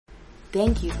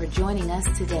Thank you for joining us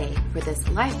today for this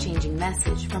life-changing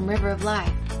message from River of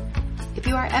Life. If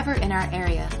you are ever in our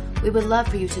area, we would love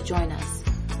for you to join us.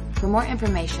 For more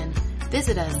information,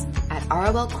 visit us at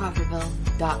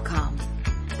rolcrawfordville.com.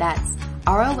 That's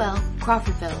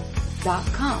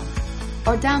rolcrawfordville.com.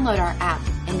 Or download our app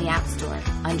in the App Store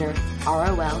under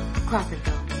ROL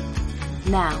Crawfordville.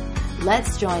 Now,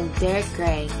 let's join Derricke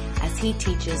Gray as he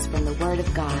teaches from the Word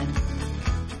of God.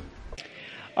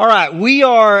 All right, we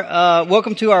are,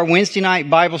 welcome to our Wednesday night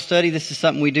Bible study. This is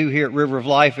something we do here at River of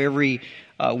Life. Every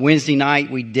Wednesday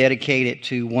night we dedicate it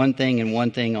to one thing and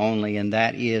one thing only, and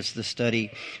that is the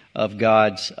study of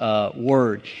God's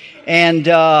Word. And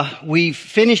we've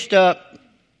finished up,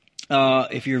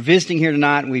 if you're visiting here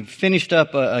tonight, we've finished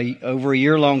up over a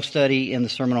year-long study in the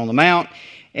Sermon on the Mount,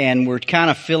 and we're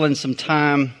kind of filling some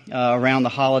time around the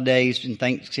holidays and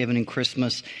Thanksgiving and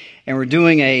Christmas. And we're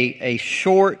doing a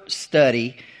short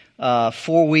study,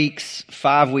 4 weeks,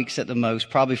 5 weeks at the most,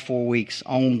 probably 4 weeks,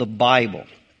 on the Bible.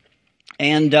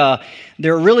 And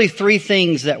there are really three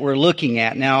things that we're looking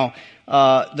at. Now,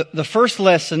 the first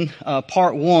lesson,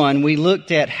 part one, we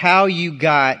looked at how you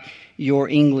got your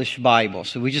English Bible.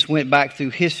 So we just went back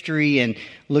through history and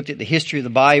looked at the history of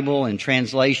the Bible and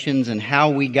translations and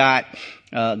how we got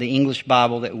the English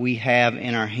Bible that we have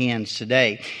in our hands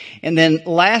today. And then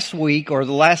last week, or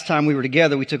the last time we were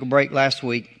together, we took a break last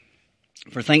week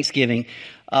for Thanksgiving.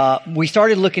 We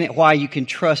started looking at why you can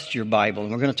trust your Bible,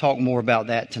 and we're going to talk more about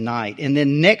that tonight. And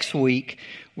then next week,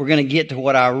 we're going to get to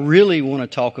what I really want to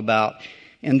talk about,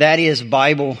 and that is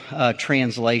Bible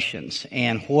translations,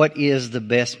 and what is the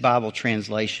best Bible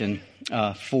translation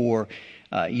for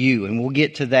you. And we'll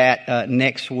get to that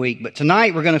next week. But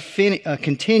tonight, we're going to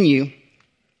continue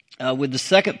with the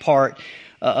second part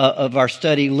of our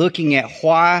study, looking at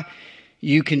why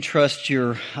you can trust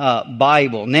your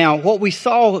Bible. Now, what we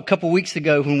saw a couple weeks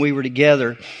ago when we were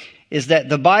together is that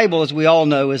the Bible, as we all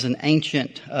know, is an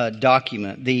ancient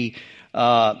document. The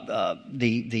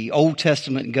Old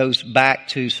Testament goes back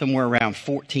to somewhere around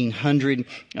 1400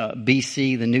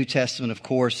 BC. The New Testament, of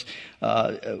course,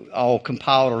 all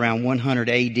compiled around 100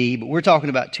 AD. But we're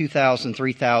talking about 2,000,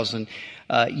 3,000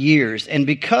 years. And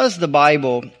because the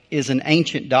Bible is an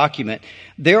ancient document,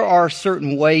 there are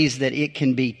certain ways that it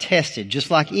can be tested, just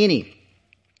like any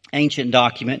ancient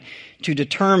document, to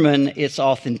determine its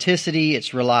authenticity,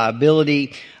 its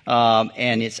reliability,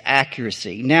 and its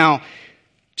accuracy. Now,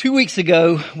 2 weeks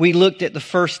ago, we looked at the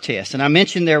first test, and I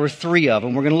mentioned there were three of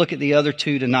them. We're going to look at the other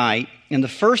two tonight. And the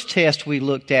first test we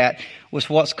looked at was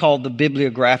what's called the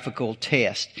bibliographical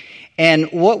test. And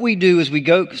what we do is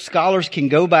scholars can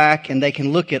go back and they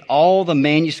can look at all the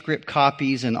manuscript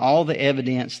copies and all the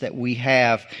evidence that we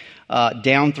have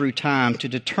down through time to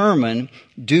determine,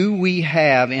 do we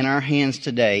have in our hands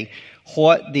today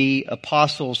what the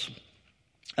apostles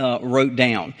wrote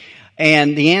down?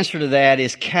 And the answer to that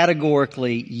is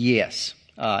categorically yes.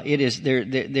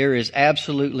 There is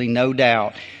absolutely no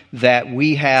doubt that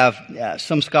we have,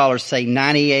 some scholars say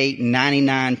 98,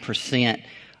 99%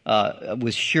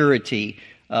 with surety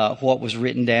what was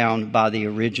written down by the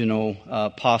original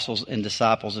apostles and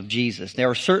disciples of Jesus. There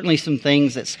are certainly some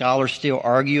things that scholars still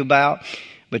argue about,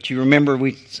 but you remember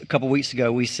a couple weeks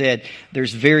ago we said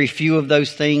there's very few of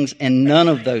those things, and none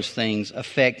of those things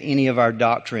affect any of our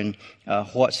doctrine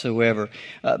whatsoever.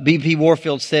 B.P.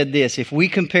 Warfield said this: if we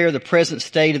compare the present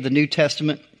state of the New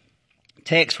Testament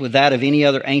text with that of any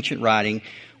other ancient writing,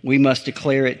 we must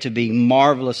declare it to be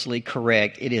marvelously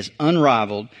correct. It is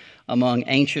unrivaled among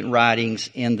ancient writings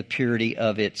in the purity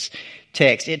of its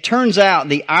text. It turns out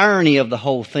the irony of the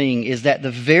whole thing is that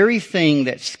the very thing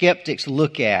that skeptics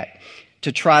look at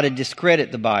to try to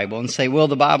discredit the Bible and say, well,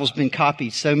 the Bible's been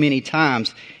copied so many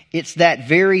times, it's that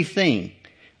very thing,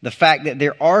 the fact that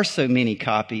there are so many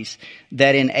copies,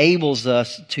 that enables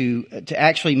us to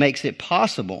actually makes it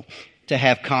possible to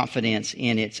have confidence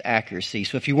in its accuracy.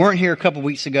 So if you weren't here a couple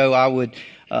weeks ago, I would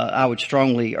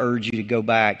strongly urge you to go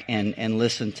back and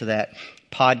listen to that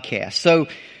podcast. So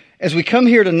as we come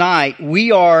here tonight,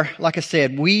 we are, like I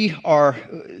said,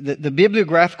 the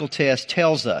bibliographical test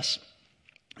tells us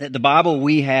that the Bible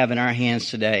we have in our hands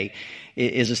today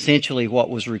is essentially what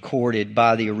was recorded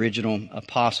by the original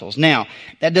apostles. Now,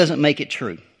 that doesn't make it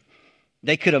true.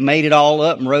 They could have made it all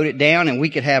up and wrote it down, and we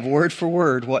could have word for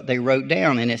word what they wrote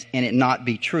down and it not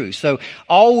be true. So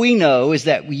all we know is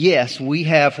that, yes, we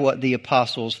have what the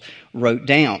apostles wrote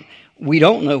down. We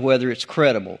don't know whether it's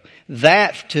credible.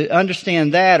 To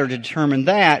understand that or to determine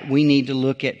that, we need to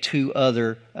look at two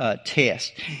other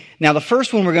tests. Now, the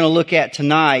first one we're going to look at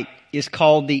tonight is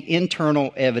called the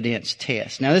internal evidence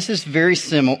test. Now, this is very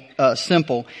simple.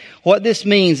 What this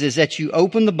means is that you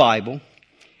open the Bible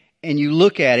and you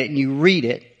look at it and you read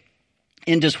it,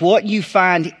 and does what you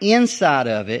find inside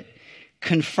of it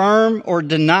confirm or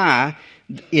deny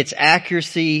its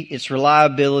accuracy, its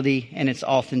reliability, and its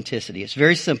authenticity? It's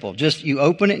very simple. Just you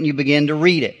open it and you begin to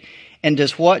read it. And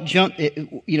does what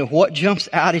jumps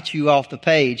out at you off the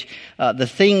page, the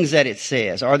things that it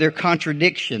says? Are there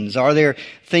contradictions? Are there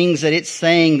things that it's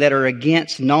saying that are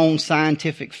against known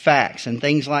scientific facts and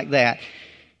things like that?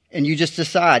 And you just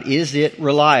decide, is it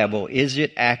reliable? Is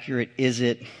it accurate? Is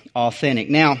it authentic?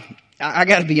 Now, I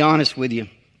got to be honest with you.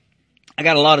 I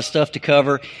got a lot of stuff to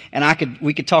cover, and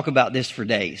we could talk about this for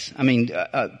days. I mean,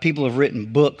 people have written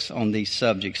books on these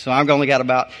subjects, so I've only got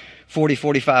about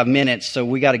 45 minutes, so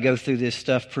we got to go through this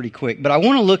stuff pretty quick. But I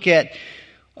want to look at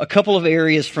a couple of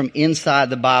areas from inside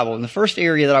the Bible. And the first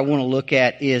area that I want to look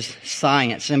at is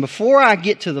science. And before I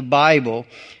get to the Bible,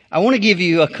 I want to give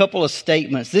you a couple of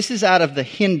statements. This is out of the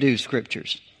Hindu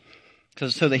scriptures.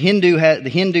 So the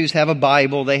Hindus have a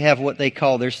Bible. They have what they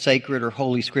call their sacred or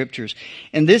holy scriptures.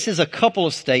 And this is a couple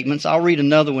of statements. I'll read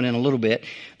another one in a little bit.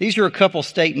 These are a couple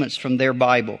statements from their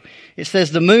Bible. It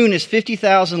says, the moon is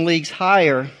 50,000 leagues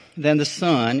higher than the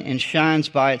sun and shines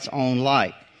by its own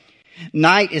light.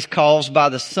 Night is caused by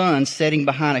the sun setting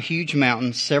behind a huge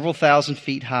mountain several thousand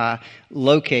feet high,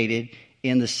 located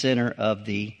in the center of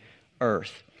the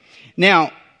earth.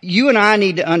 Now, you and I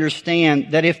need to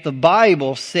understand that if the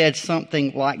Bible said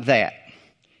something like that,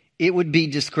 it would be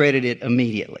discredited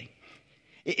immediately.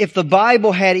 If the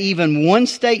Bible had even one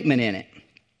statement in it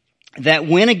that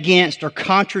went against or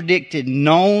contradicted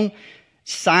known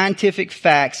scientific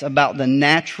facts about the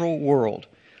natural world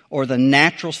or the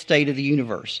natural state of the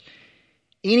universe,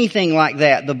 anything like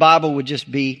that, the Bible would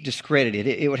just be discredited.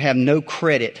 It would have no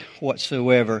credit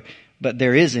whatsoever, but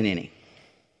there isn't any.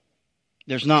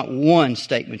 There's not one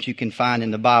statement you can find in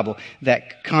the Bible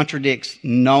that contradicts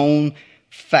known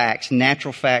facts,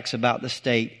 natural facts about the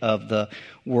state of the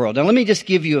world. Now let me just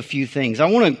give you a few things.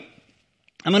 I'm going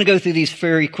to go through these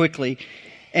very quickly.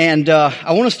 And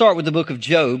I want to start with the book of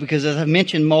Job, because as I've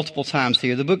mentioned multiple times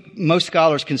here, the book, most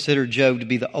scholars consider Job to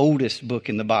be the oldest book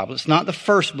in the Bible. It's not the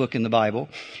first book in the Bible,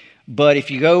 but if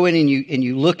you go in and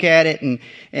you look at it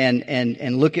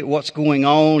and look at what's going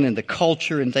on and the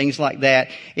culture and things like that,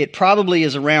 it probably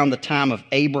is around the time of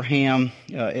Abraham.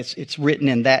 It's written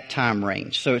in that time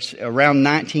range. So it's around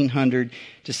 1900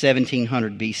 to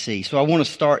 1700 BC. So I want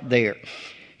to start there.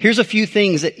 Here's a few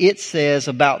things that it says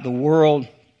about the world,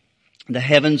 the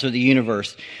heavens or the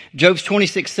universe. Job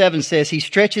 26:7 says, he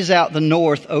stretches out the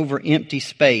north over empty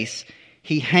space.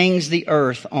 He hangs the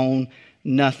earth on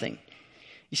nothing.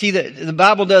 You see, the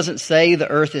Bible doesn't say the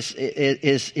earth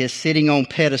is sitting on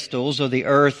pedestals, or the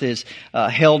earth is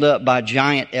held up by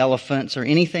giant elephants or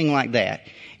anything like that.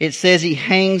 It says he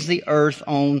hangs the earth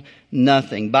on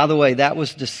nothing. By the way, that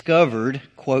was discovered,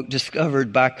 quote,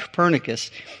 discovered by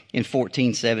Copernicus in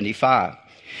 1475.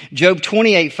 Job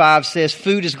 28:5 says,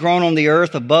 food is grown on the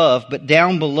earth above, but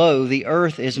down below the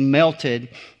earth is melted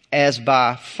as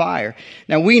by fire.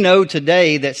 Now we know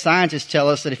today that scientists tell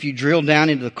us that if you drill down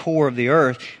into the core of the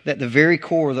earth, that the very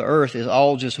core of the earth is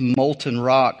all just molten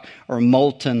rock or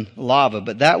molten lava.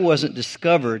 But that wasn't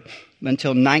discovered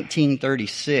until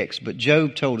 1936. But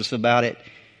Job told us about it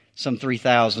some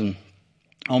 3,000,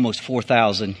 almost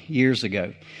 4,000 years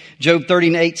ago. Job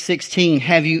 38:16,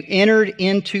 have you entered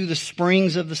into the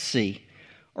springs of the sea,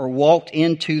 or walked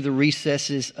into the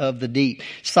recesses of the deep?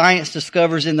 Science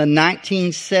discovers in the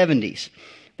 1970s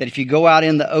that if you go out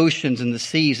in the oceans and the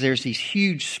seas, there's these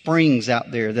huge springs out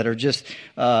there that are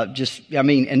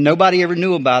and nobody ever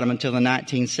knew about them until the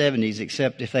 1970s,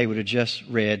 except if they would have just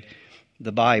read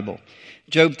the Bible.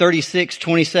 Job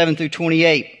 36:27 through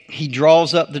 28, he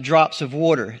draws up the drops of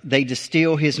water. They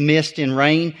distill his mist in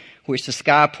rain, which the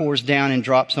sky pours down and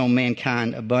drops on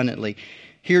mankind abundantly.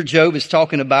 Here Job is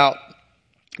talking about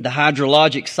the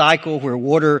hydrologic cycle, where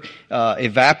water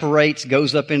evaporates,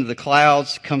 goes up into the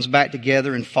clouds, comes back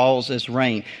together and falls as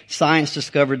rain. Science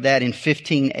discovered that in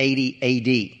 1580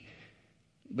 AD.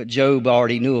 But Job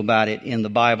already knew about it in the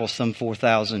Bible some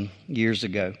 4,000 years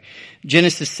ago.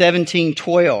 Genesis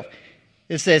 17:12.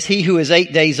 It says, he who is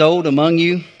 8 days old among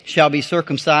you shall be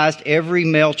circumcised, every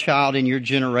male child in your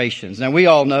generations. Now we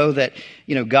all know that,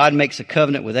 God makes a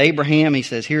covenant with Abraham. He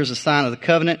says, here's a sign of the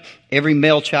covenant. Every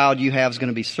male child you have is going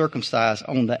to be circumcised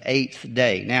on the 8th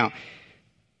day. Now,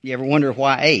 you ever wonder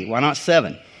why 8? Why not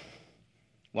 7?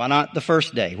 Why not the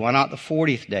first day? Why not the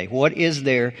 40th day? What is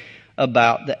there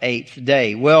about the 8th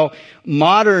day? Well,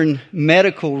 modern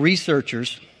medical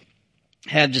researchers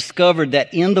have discovered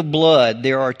that in the blood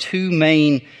there are two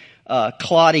main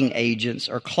clotting agents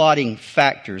or clotting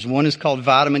factors. One is called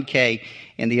vitamin K,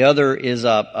 and the other is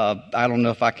I don't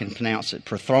know if I can pronounce it,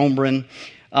 prothrombin.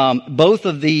 Both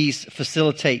of these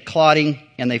facilitate clotting,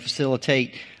 and they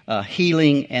facilitate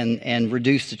healing and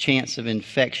reduce the chance of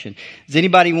infection. Does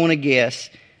anybody want to guess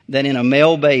that in a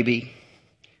male baby,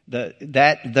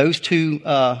 those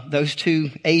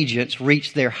two agents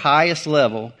reach their highest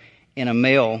level in a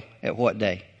male at what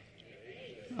day?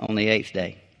 On the 8th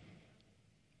day.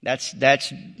 That's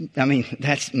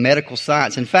medical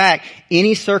science. In fact,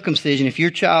 any circumcision, if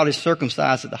your child is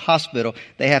circumcised at the hospital,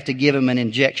 they have to give them an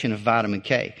injection of vitamin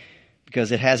K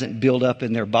because it hasn't built up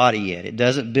in their body yet. It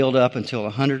doesn't build up until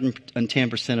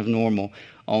 110% of normal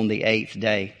on the 8th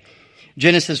day.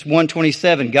 Genesis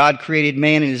 1:27, God created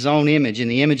man in His own image. In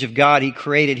the image of God, He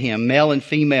created him. Male and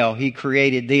female, He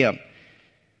created them.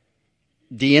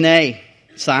 DNA.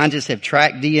 Scientists have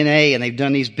tracked DNA, and they've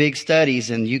done these big studies,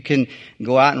 and you can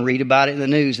go out and read about it in the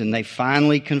news, and they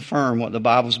finally confirm what the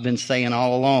Bible's been saying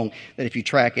all along, that if you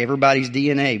track everybody's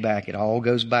DNA back, it all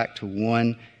goes back to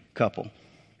one couple.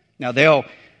 Now, they'll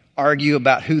argue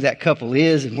about who that couple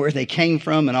is and where they came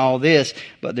from and all this,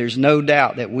 but there's no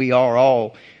doubt that we are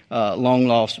all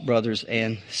long-lost brothers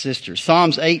and sisters.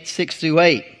 Psalms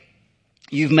 8:6-8.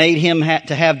 You've made him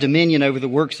to have dominion over the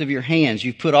works of your hands.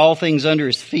 You've put all things under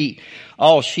his feet,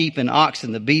 all sheep and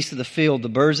oxen, the beasts of the field, the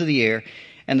birds of the air,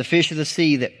 and the fish of the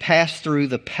sea that pass through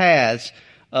the paths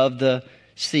of the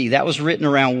sea. That was written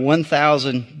around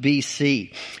 1000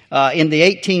 BC. In the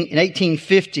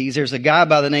 1850s, there's a guy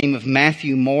by the name of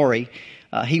Matthew Maury.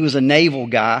 He was a naval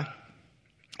guy,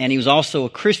 and he was also a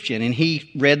Christian, and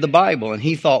he read the Bible, and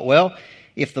he thought, well,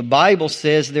 if the Bible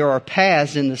says there are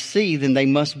paths in the sea, then they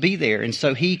must be there. And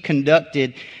so he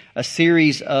conducted a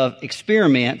series of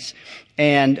experiments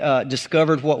and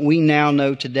discovered what we now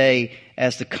know today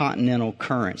as the continental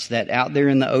currents, that out there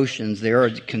in the oceans there are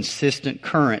consistent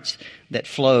currents that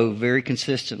flow very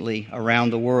consistently around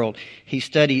the world. He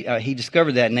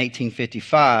discovered that in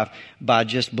 1855 by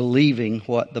just believing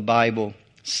what the Bible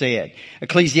said.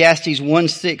 Ecclesiastes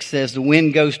 1:6 says the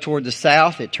wind goes toward the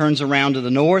south, it turns around to the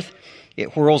north,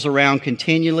 it whirls around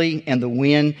continually, and the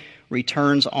wind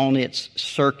returns on its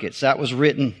circuits. That was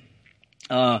written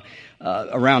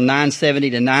around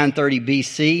 970 to 930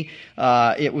 BC.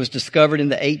 It was discovered in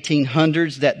the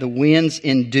 1800s that the winds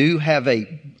indeed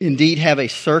have a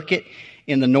circuit.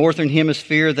 In the northern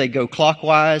hemisphere, they go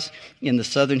clockwise. In the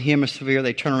southern hemisphere,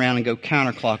 they turn around and go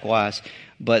counterclockwise.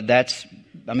 But that's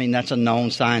a known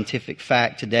scientific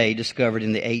fact today, discovered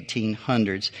in the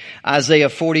 1800s. Isaiah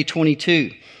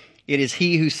 40:22. It is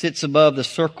he who sits above the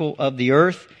circle of the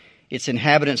earth. Its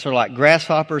inhabitants are like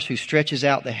grasshoppers, who stretches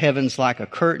out the heavens like a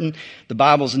curtain. The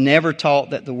Bible's never taught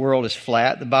that the world is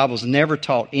flat. The Bible's never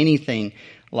taught anything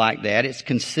like that. It's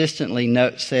consistently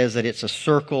says that it's a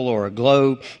circle or a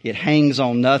globe. It hangs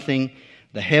on nothing.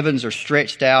 The heavens are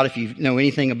stretched out. If you know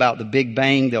anything about the Big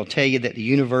Bang, they'll tell you that the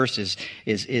universe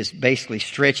is basically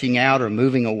stretching out or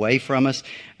moving away from us.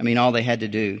 All they had to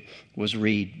do was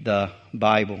read the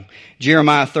Bible.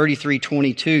 Jeremiah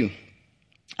 33:22.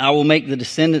 I will make the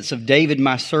descendants of David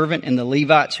my servant and the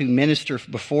Levites who minister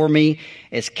before me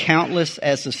as countless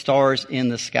as the stars in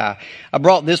the sky. I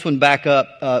brought this one back up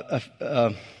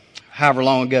however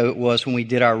long ago it was when we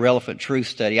did our relevant truth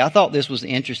study. I thought this was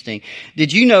interesting.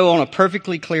 Did you know on a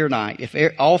perfectly clear night, if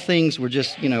all things were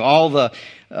just, all the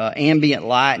ambient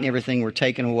light and everything were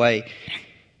taken away,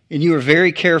 and you were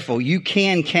very careful, you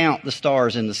can count the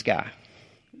stars in the sky.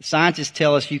 Scientists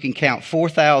tell us you can count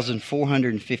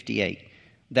 4,458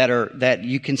 that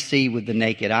you can see with the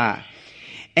naked eye.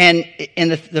 And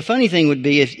the funny thing would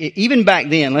be, if even back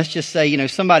then, let's just say,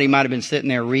 somebody might have been sitting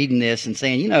there reading this and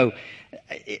saying,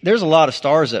 there's a lot of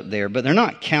stars up there, but they're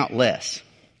not countless,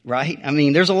 right?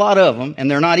 There's a lot of them,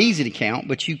 and they're not easy to count,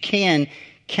 but you can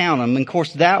count them. And of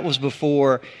course, that was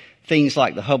before things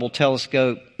like the Hubble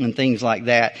telescope and things like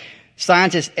that.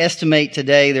 Scientists estimate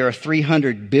today there are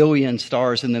 300 billion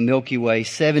stars in the Milky Way,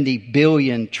 70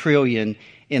 billion trillion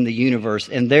in the universe,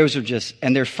 and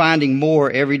they're finding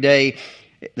more every day.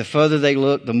 The further they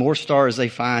look, the more stars they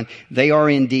find. They are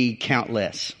indeed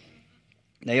countless.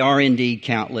 They are indeed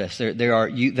countless.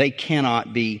 They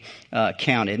cannot be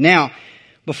counted. Now,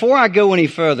 before I go any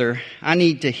further, I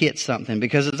need to hit something,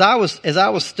 because as I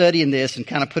was studying this and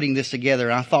kind of putting this together,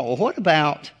 I thought, well, what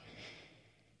about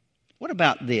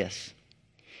this?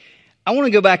 I want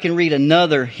to go back and read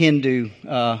another Hindu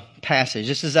passage.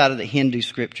 This is out of the Hindu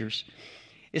scriptures.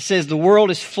 It says, the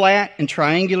world is flat and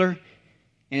triangular,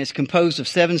 and it's composed of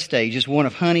 7 stages, one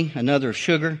of honey, another of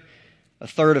sugar, a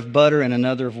third of butter, and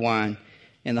another of wine.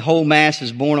 And the whole mass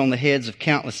is borne on the heads of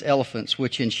countless elephants,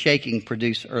 which in shaking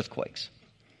produce earthquakes.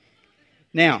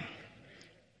 Now,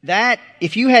 That,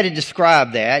 if you had to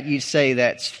describe that, you'd say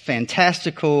that's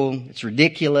fantastical, it's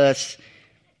ridiculous,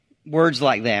 words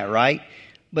like that, right?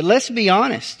 But let's be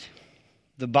honest.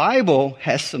 The Bible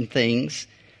has some things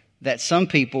that some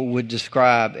people would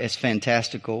describe as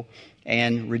fantastical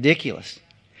and ridiculous.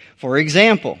 For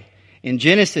example, in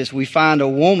Genesis, we find a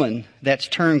woman that's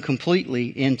turned completely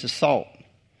into salt.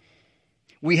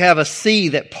 We have a sea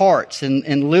that parts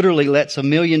and literally lets 1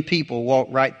 million people walk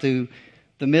right through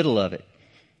the middle of it.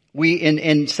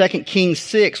 In 2 Kings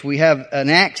 6, we have an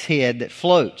axe head that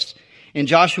floats. In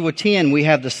Joshua 10, we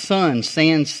have the sun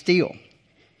stand still.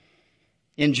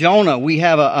 In Jonah, we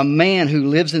have a man who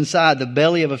lives inside the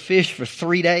belly of a fish for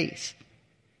 3 days.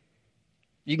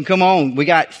 You can come on. We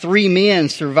got 3 men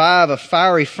survive a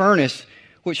fiery furnace,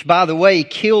 which, by the way,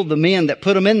 killed the men that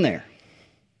put them in there.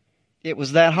 It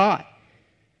was that hot.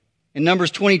 In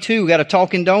Numbers 22, we got a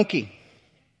talking donkey.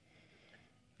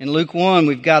 In Luke 1,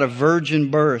 we've got a virgin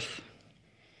birth.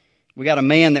 We got a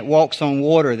man that walks on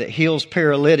water, that heals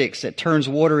paralytics, that turns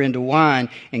water into wine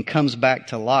and comes back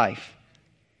to life.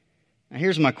 Now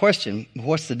here's my question.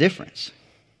 What's the difference?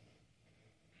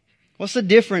 What's the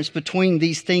difference between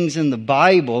these things in the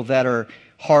Bible that are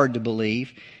hard to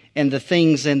believe and the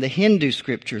things in the Hindu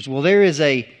scriptures? Well, there is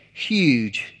a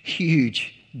huge,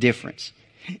 huge difference.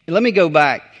 Let me go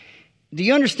back. Do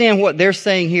you understand what they're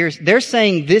saying here? They're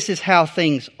saying this is how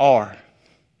things are.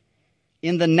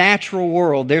 In the natural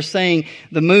world, they're saying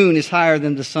the moon is higher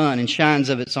than the sun and shines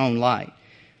of its own light.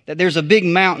 That there's a big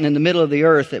mountain in the middle of the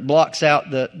earth that blocks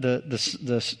out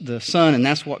the sun, and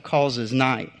that's what causes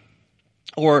night.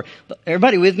 Or,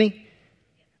 everybody with me?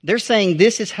 They're saying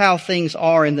this is how things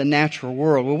are in the natural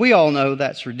world. Well, we all know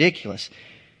that's ridiculous.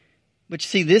 But you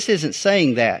see, this isn't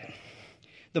saying that.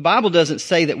 The Bible doesn't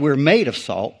say that we're made of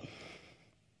salt.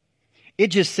 It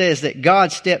just says that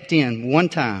God stepped in one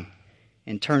time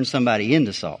and turned somebody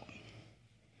into salt.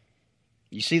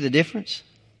 You see the difference?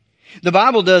 The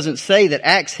Bible doesn't say that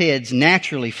axe heads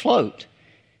naturally float.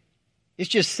 It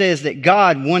just says that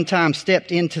God one time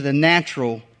stepped into the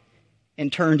natural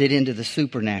and turned it into the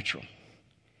supernatural.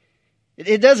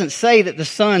 It doesn't say that the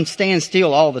sun stands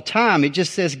still all the time. It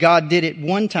just says God did it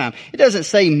one time. It doesn't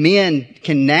say men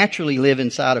can naturally live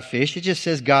inside a fish. It just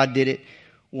says God did it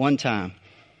one time.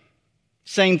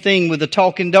 Same thing with the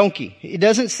talking donkey. It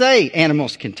doesn't say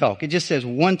animals can talk. It just says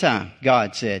one time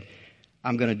God said,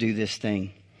 I'm going to do this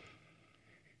thing.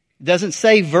 It doesn't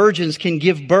say virgins can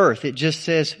give birth. It just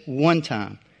says one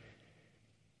time.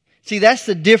 See, that's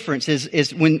the difference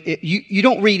is when you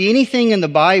don't read anything in the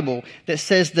Bible that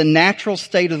says the natural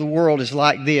state of the world is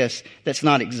like this, that's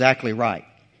not exactly right.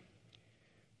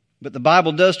 But the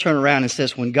Bible does turn around and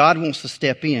says when God wants to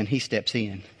step in, He steps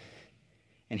in.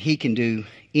 And He can do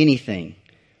anything.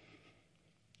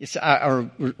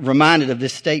 I'm reminded of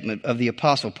this statement of the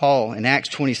Apostle Paul in Acts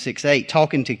 26:8,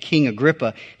 talking to King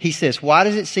Agrippa. He says, why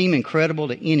does it seem incredible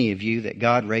to any of you that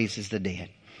God raises the dead?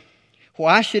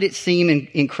 Why should it seem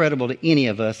incredible to any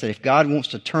of us that if God wants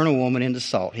to turn a woman into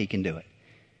salt, He can do it?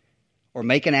 Or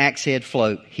make an axe head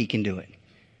float, He can do it.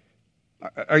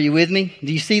 Are you with me?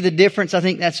 Do you see the difference? I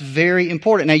think that's very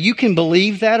important. Now, you can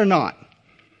believe that or not.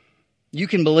 You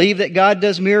can believe that God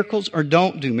does miracles or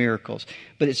don't do miracles.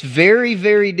 But it's very,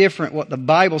 very different what the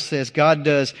Bible says God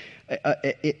does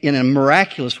in a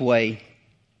miraculous way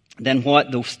than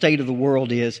what the state of the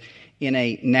world is in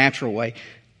a natural way.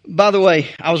 By the way,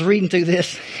 I was reading through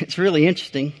this. It's really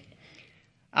interesting.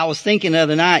 I was thinking the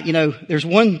other night, there's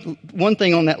one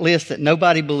thing on that list that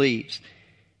nobody believes,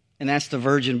 and that's the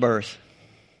virgin birth.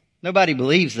 Nobody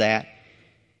believes that.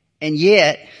 And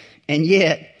yet,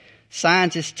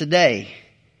 scientists today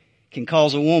can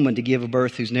cause a woman to give a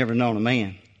birth who's never known a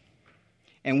man.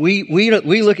 And we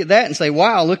look at that and say,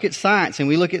 wow, look at science. And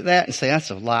we look at that and say,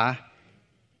 that's a lie.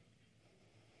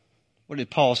 What did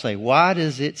Paul say? Why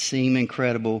does it seem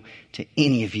incredible to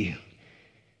any of you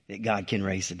that God can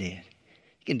raise the dead?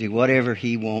 He can do whatever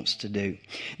He wants to do.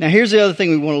 Now here's the other thing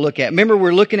we want to look at. Remember,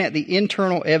 we're looking at the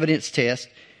internal evidence test.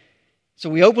 So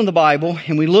we open the Bible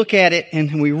and we look at it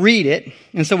and we read it.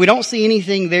 And so we don't see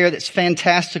anything there that's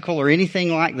fantastical or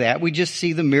anything like that. We just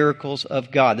see the miracles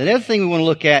of God. The other thing we want to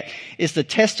look at is the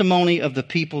testimony of the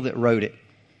people that wrote it.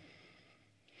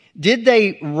 Did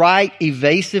they write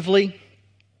evasively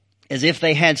as if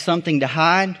they had something to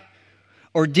hide?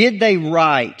 Or did they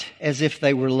write as if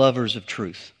they were lovers of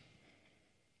truth?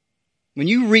 When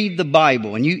you read the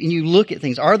Bible and you look at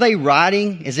things, are they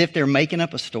writing as if they're making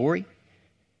up a story?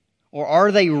 Or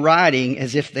are they writing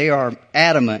as if they are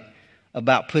adamant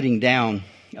about putting down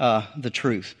the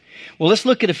truth? Well, let's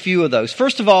look at a few of those.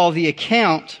 First of all, the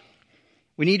account.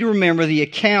 We need to remember the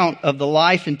account of the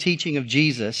life and teaching of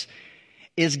Jesus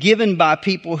is given by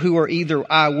people who are either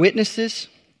eyewitnesses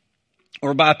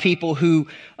or by people who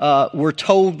were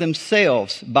told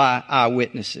themselves by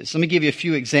eyewitnesses. Let me give you a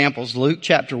few examples. Luke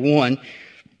chapter 1.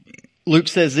 Luke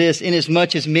says this,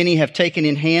 "Inasmuch as many have taken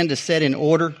in hand to set in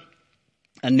order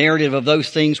a narrative of those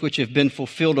things which have been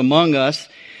fulfilled among us,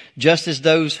 just as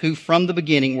those who from the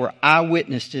beginning were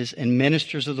eyewitnesses and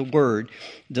ministers of the word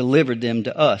delivered them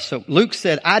to us." So Luke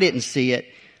said, I didn't see it,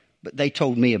 but they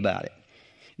told me about it.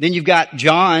 Then you've got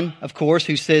John, of course,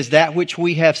 who says, "That which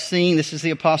we have seen," this is the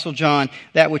Apostle John,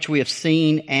 "that which we have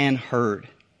seen and heard."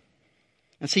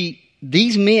 And see,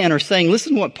 these men are saying,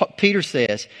 listen to what Peter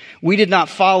says, "We did not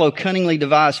follow cunningly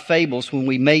devised fables when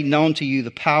we made known to you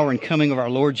the power and coming of our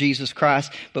Lord Jesus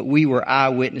Christ, but we were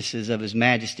eyewitnesses of his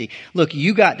majesty." Look,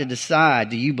 you got to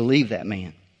decide, do you believe that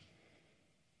man?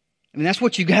 I mean, that's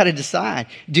what you got to decide.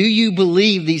 Do you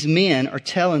believe these men are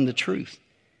telling the truth?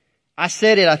 I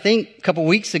said it, I think, a couple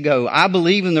weeks ago. I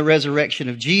believe in the resurrection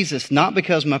of Jesus, not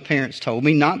because my parents told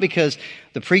me, not because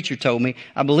the preacher told me.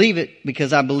 I believe it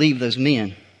because I believe those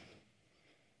men.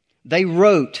 They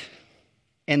wrote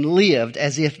and lived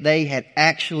as if they had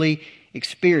actually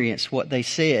experienced what they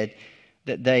said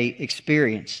that they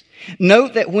experienced.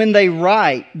 Note that when they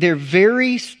write, they're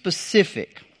very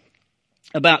specific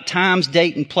about times,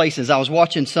 date, and places. I was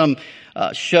watching some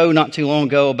show not too long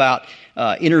ago about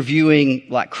interviewing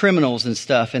like criminals and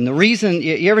stuff. And the reason,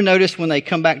 you ever notice when they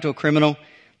come back to a criminal,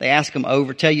 they ask them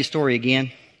over, tell your story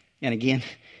again and again.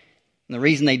 And the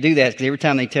reason they do that is because every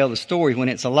time they tell the story, when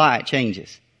it's a lie, it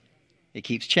changes. It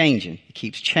keeps changing. It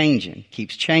keeps changing. It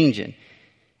keeps changing.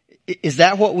 Is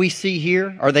that what we see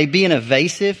here? Are they being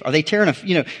evasive? Are they tearing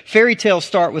fairy tales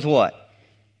start with what?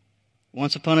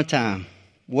 Once upon a time.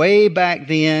 Way back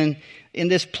then, in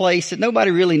this place that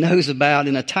nobody really knows about,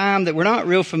 in a time that we're not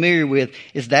real familiar with.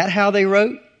 Is that how they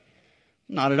wrote?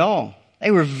 Not at all.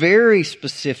 They were very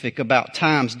specific about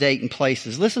times, date, and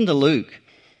places. Listen to Luke.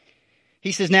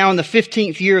 He says, "Now in the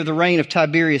 15th year of the reign of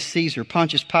Tiberius Caesar,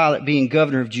 Pontius Pilate being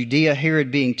governor of Judea,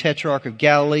 Herod being tetrarch of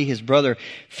Galilee, his brother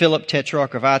Philip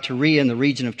tetrarch of Iturea in the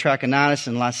region of Trachonitis,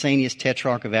 and Lysanias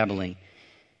tetrarch of Abilene."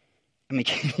 I mean,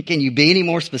 can you be any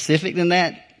more specific than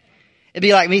that? It'd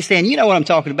be like me saying, you know what I'm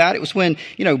talking about. It was when,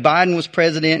 Biden was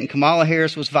president and Kamala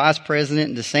Harris was vice president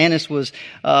and DeSantis was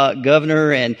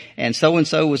governor and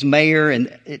so-and-so was mayor.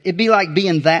 And it'd be like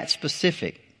being that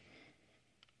specific.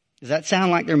 Does that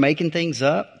sound like they're making things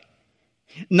up?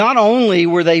 Not only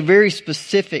were they very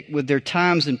specific with their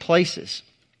times and places,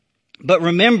 but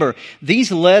remember,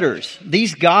 these letters,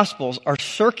 these gospels are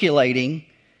circulating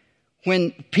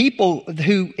when people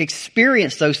who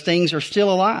experience those things are still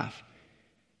alive.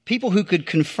 People who could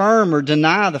confirm or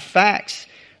deny the facts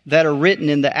that are written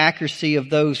in the accuracy of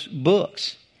those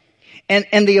books.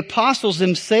 And the apostles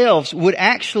themselves would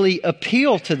actually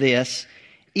appeal to this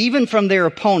even from their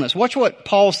opponents. Watch what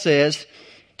Paul says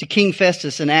to King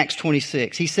Festus in Acts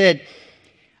 26. He said,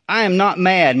 "I am not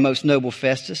mad, most noble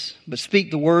Festus, but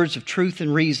speak the words of truth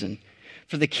and reason.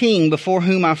 For the king, before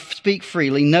whom I speak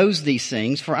freely, knows these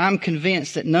things, for I'm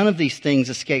convinced that none of these things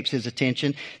escapes his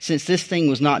attention, since this thing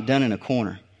was not done in a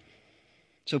corner."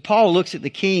 So Paul looks at the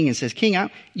king and says, "King,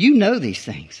 you know these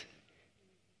things.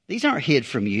 These aren't hid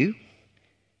from you.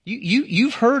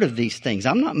 You've heard of these things.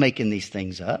 I'm not making these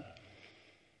things up."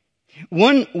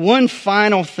 One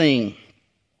final thing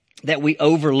that we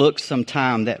overlook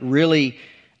sometime that really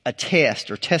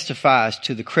attests or testifies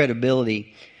to the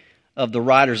credibility of the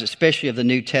writers, especially of the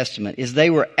New Testament, is they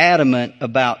were adamant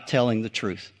about telling the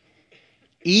truth,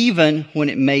 even when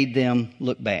it made them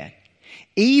look bad,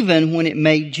 even when it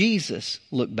made Jesus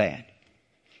look bad.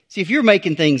 See, if you're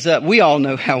making things up, we all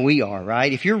know how we are,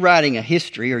 right? If you're writing a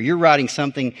history or you're writing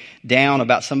something down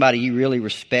about somebody you really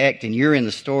respect and you're in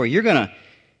the story, you're not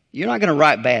going to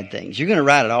write bad things. You're going to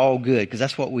write it all good because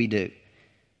that's what we do.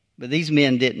 But these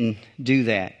men didn't do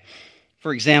that.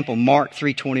 For example, Mark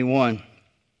 3:21,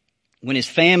 when his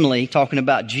family, talking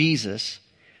about Jesus,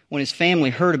 when his family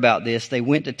heard about this, they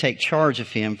went to take charge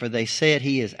of him, for they said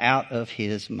he is out of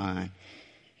his mind.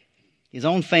 His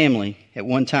own family at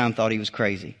one time thought he was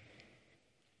crazy.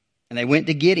 And they went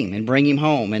to get him and bring him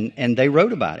home, and they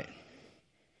wrote about it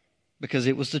because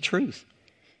it was the truth.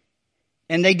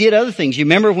 And they did other things. You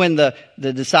remember when the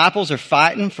disciples are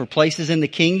fighting for places in the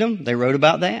kingdom? They wrote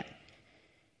about that.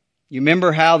 You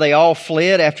remember how they all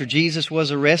fled after Jesus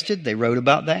was arrested? They wrote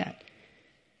about that.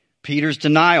 Peter's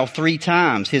denial 3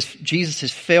 times.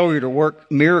 Jesus' failure to work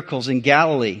miracles in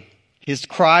Galilee. His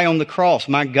cry on the cross,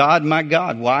 my God,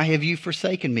 why have you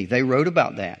forsaken me?" They wrote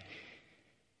about that.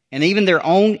 And even their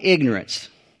own ignorance.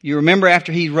 You remember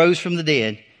after he rose from the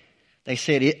dead, They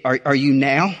said, are you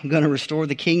now going to restore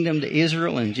the kingdom to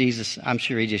Israel? And Jesus, I'm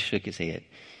sure he just shook his head,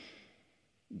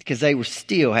 because they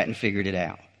still hadn't figured it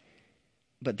out.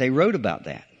 But they wrote about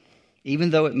that, even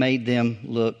though it made them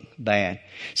look bad.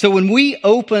 So when we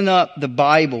open up the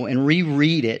Bible and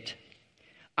reread it,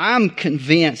 I'm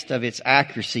convinced of its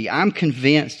accuracy. I'm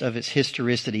convinced of its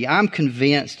historicity. I'm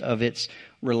convinced of its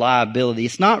reliability.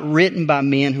 It's not written by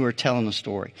men who are telling a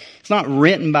story. It's not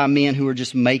written by men who are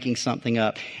just making something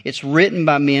up. It's written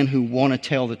by men who want to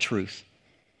tell the truth.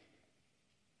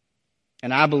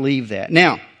 And I believe that.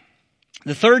 Now,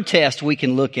 the third test we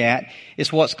can look at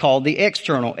is what's called the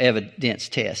external evidence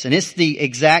test. And it's the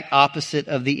exact opposite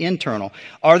of the internal.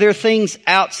 Are there things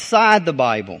outside the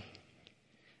Bible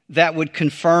that would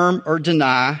confirm or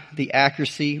deny the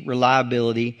accuracy,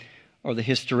 reliability, or the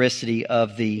historicity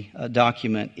of the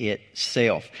document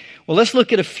itself? Well, let's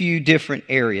look at a few different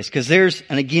areas, because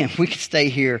and again, we could stay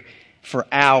here for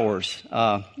hours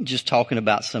just talking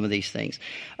about some of these things.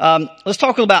 Let's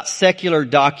talk about secular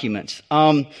documents.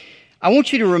 I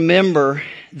want you to remember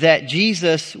that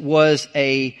Jesus was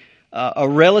a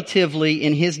relatively,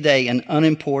 in his day, an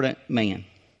unimportant man.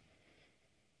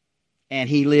 And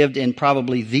he lived in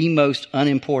probably the most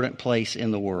unimportant place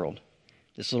in the world.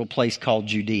 This little place called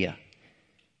Judea.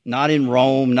 Not in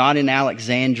Rome, not in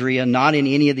Alexandria, not in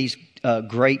any of these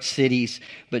great cities,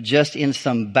 but just in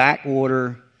some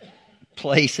backwater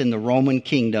place in the Roman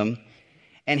kingdom.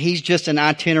 And he's just an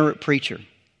itinerant preacher.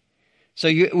 So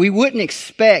we wouldn't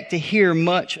expect to hear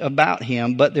much about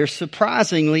him, but there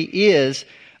surprisingly is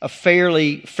a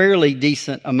fairly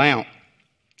decent amount.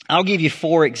 I'll give you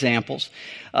 4 examples.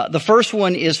 The first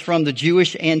one is from the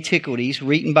Jewish Antiquities,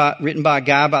 written by a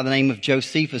guy by the name of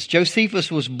Josephus.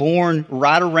 Josephus was born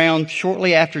right around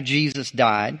shortly after Jesus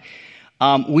died.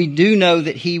 We do know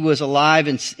that he was alive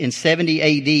in 70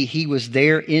 AD. He was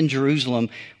there in Jerusalem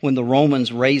when the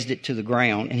Romans razed it to the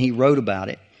ground, and he wrote about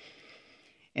it.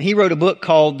 And he wrote a book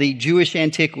called the Jewish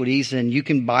Antiquities, and you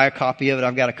can buy a copy of it.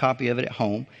 I've got a copy of it at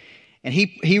home. And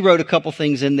he wrote a couple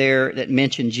things in there that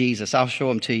mention Jesus. I'll show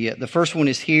them to you. The first one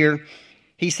is here.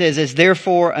 He says, "As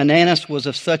therefore Ananus was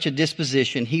of such a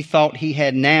disposition, he thought he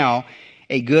had now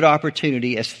a good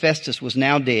opportunity, as Festus was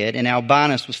now dead, and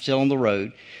Albinus was still on the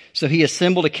road. So he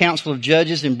assembled a council of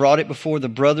judges and brought it before the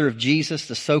brother of Jesus,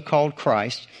 the so-called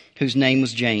Christ, whose name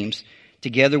was James,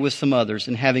 together with some others,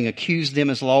 and having accused them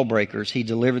as lawbreakers, he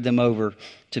delivered them over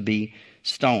to be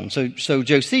stoned." So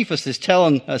Josephus is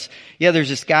telling us, there's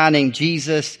this guy named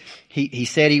Jesus. He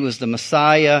said he was the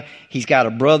Messiah. He's got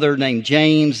a brother named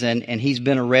James, and he's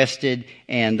been arrested,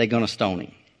 and they're going to stone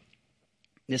him.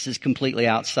 This is completely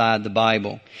outside the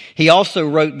Bible. He also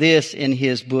wrote this in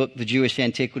his book, The Jewish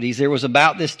Antiquities. "There was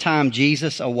about this time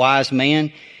Jesus, a wise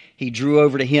man. He drew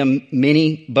over to him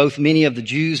both many of the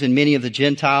Jews and many of the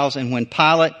Gentiles. And when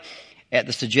Pilate, at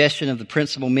the suggestion of the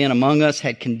principal men among us,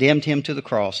 had condemned him to the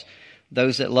cross,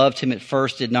 those that loved him at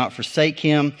first did not forsake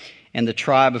him, and the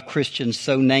tribe of Christians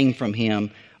so named from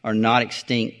him are not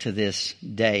extinct to this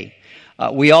day."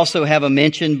 We also have a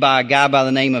mention by a guy by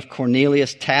the name of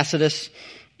Cornelius Tacitus,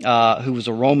 who was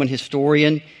a Roman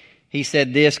historian. He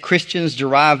said this: "Christians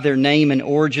derive their name and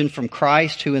origin from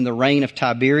Christ, who in the reign of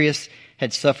Tiberius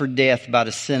had suffered death by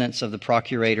the sentence of the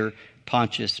procurator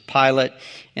Pontius Pilate."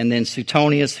 And then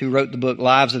Suetonius, who wrote the book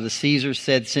Lives of the Caesars,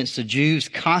 said, "Since the Jews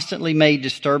constantly made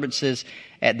disturbances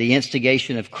at the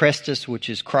instigation of Chrestus, which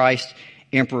is Christ,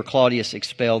 Emperor Claudius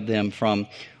expelled them from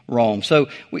Rome." So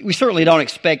we certainly don't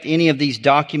expect any of these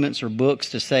documents or books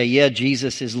to say,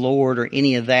 Jesus is Lord or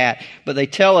any of that. But they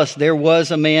tell us there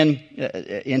was a man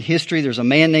in history. There's a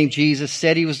man named Jesus,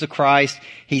 said he was the Christ.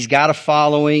 He's got a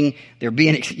following. They're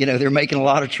making a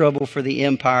lot of trouble for the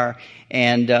empire.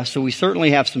 And so we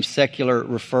certainly have some secular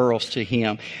referrals to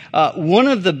him. One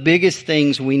of the biggest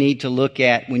things we need to look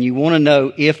at when you want to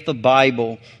know if the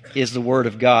Bible is the Word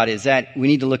of God is that we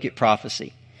need to look at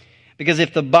prophecy. Because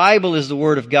if the Bible is the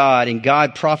Word of God and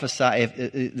God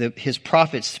if His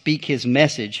prophets speak His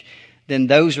message, then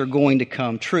those are going to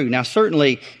come true. Now,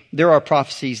 certainly, there are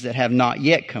prophecies that have not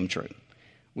yet come true.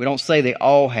 We don't say they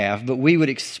all have, but we would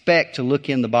expect to look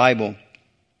in the Bible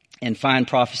and find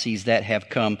prophecies that have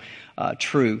come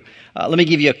true. Let me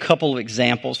give you a couple of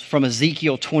examples. From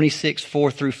Ezekiel 26,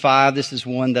 4 through 5, this is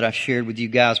one that I've shared with you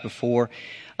guys before.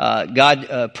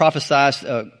 Ezekiel prophesies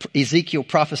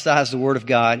the Word of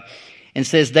God and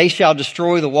says, "They shall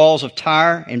destroy the walls of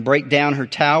Tyre and break down her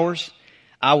towers.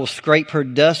 I will scrape her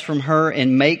dust from her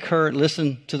and make her,"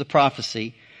 listen to the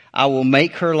prophecy, "I will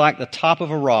make her like the top of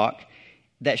a rock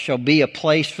that shall be a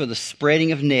place for the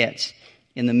spreading of nets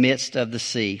in the midst of the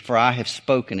sea. For I have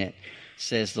spoken it,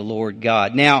 says the Lord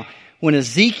God." Now, when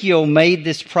Ezekiel made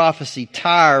this prophecy,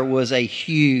 Tyre was a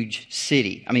huge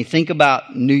city. I mean, think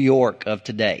about New York of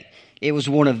today. It was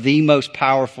one of the most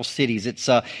powerful cities.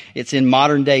 It's in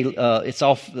modern day, it's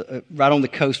off, right on the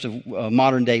coast of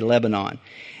modern day Lebanon.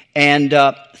 And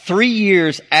 3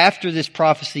 years after this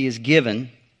prophecy is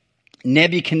given,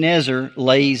 Nebuchadnezzar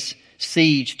lays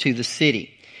siege to the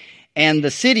city. And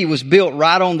the city was built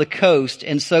right on the coast,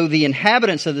 and so the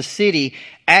inhabitants of the city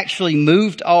actually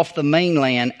moved off the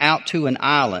mainland out to an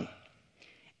island.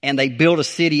 And they built a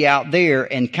city out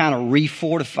there and kind of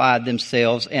refortified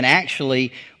themselves and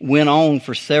actually went on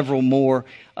for several more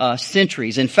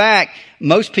centuries. In fact,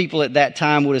 most people at that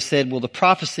time would have said, well, the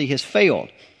prophecy has failed.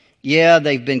 Yeah,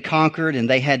 they've been conquered and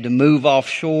they had to move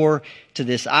offshore to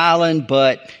this island,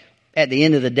 but at the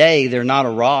end of the day, they're not a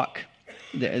rock.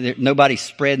 Nobody's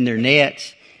spreading their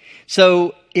nets.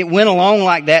 So it went along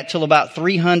like that till about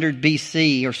 300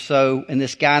 BC or so, and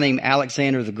this guy named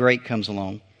Alexander the Great comes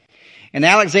along. And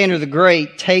Alexander the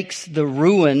Great takes the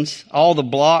ruins, all the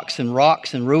blocks and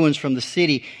rocks and ruins from the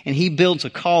city, and he builds a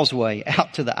causeway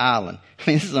out to the island. I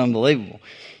mean, this is unbelievable.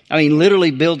 I mean,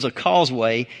 literally builds a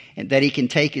causeway that he can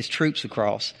take his troops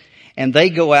across. And they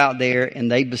go out there and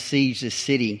they besiege this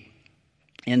city.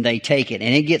 And they take it.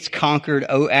 And it gets conquered.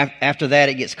 Oh, after that,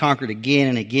 it gets conquered again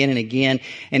and again and again.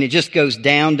 And it just goes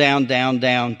down, down, down,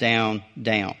 down, down,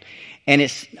 down. And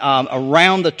it's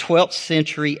around the 12th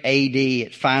century AD,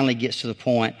 it finally gets to the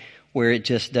point where it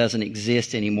just doesn't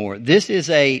exist anymore. This is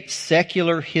a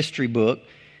secular history book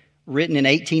written in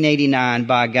 1889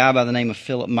 by a guy by the name of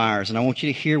Philip Myers. And I want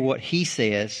you to hear what he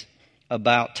says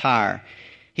about Tyre.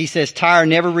 He says, Tyre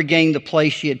never regained the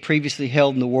place she had previously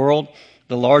held in the world.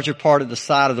 The larger part of the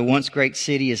site of the once great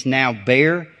city is now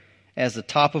bare as the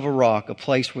top of a rock, a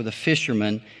place where the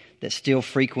fishermen that still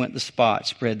frequent the spot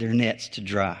spread their nets to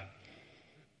dry.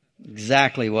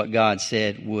 Exactly what God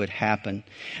said would happen.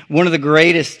 One of the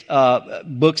greatest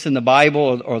books in the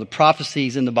Bible, or the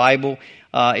prophecies in the Bible,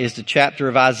 is the chapter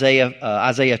of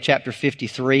Isaiah chapter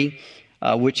 53.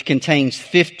 Which contains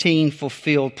 15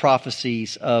 fulfilled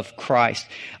prophecies of Christ.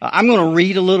 I'm going to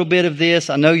read a little bit of this.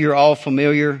 I know you're all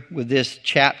familiar with this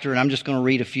chapter, and I'm just going to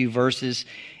read a few verses.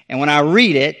 And when I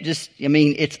read it,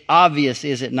 it's obvious,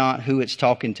 is it not, who it's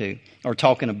talking to or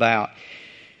talking about.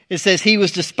 It says, He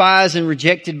was despised and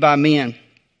rejected by men,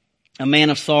 a man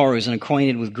of sorrows and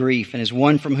acquainted with grief, and as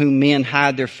one from whom men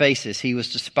hide their faces. He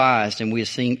was despised, and we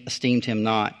esteemed him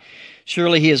not.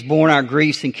 Surely he has borne our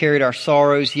griefs and carried our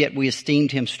sorrows, yet we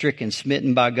esteemed him stricken,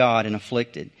 smitten by God, and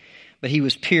afflicted. But he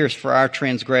was pierced for our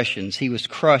transgressions. He was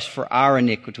crushed for our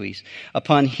iniquities.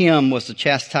 Upon him was the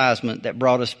chastisement that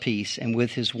brought us peace, and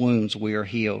with his wounds we are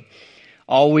healed.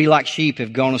 All we like sheep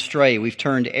have gone astray. We've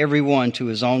turned every one to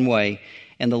his own way,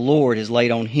 and the Lord has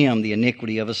laid on him the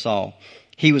iniquity of us all.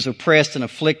 He was oppressed and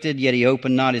afflicted, yet he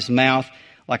opened not his mouth,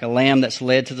 like a lamb that's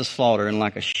led to the slaughter, and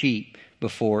like a sheep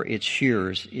before its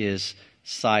shearers is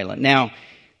silent. Now,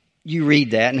 you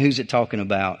read that, and who's it talking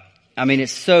about? I mean,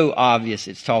 it's so obvious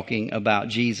it's talking about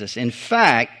Jesus. In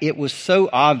fact, it was so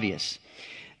obvious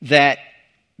that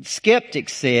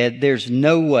skeptics said there's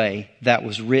no way that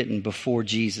was written before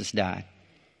Jesus died.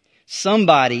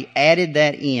 Somebody added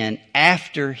that in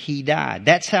after he died.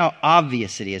 That's how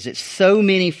obvious it is. It's so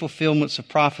many fulfillments of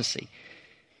prophecy.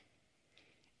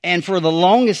 And for the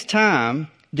longest time,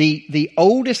 the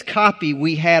oldest copy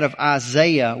we had of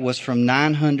Isaiah was from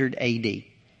 900 AD.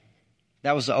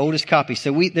 That was the oldest copy.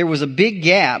 So there was a big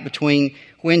gap between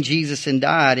when Jesus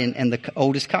died and the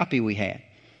oldest copy we had.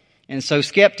 And so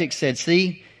skeptics said,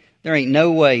 see, there ain't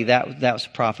no way that was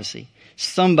prophecy.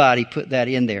 Somebody put that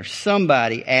in there.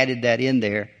 Somebody added that in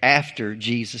there after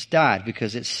Jesus died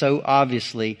because it's so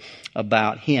obviously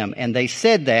about him. And they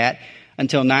said that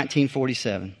until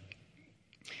 1947.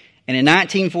 And in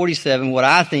 1947, what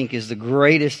I think is the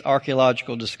greatest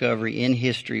archaeological discovery in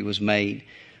history was made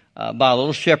by a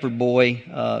little shepherd boy.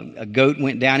 A goat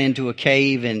went down into a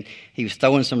cave, and he was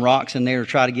throwing some rocks in there to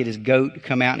try to get his goat to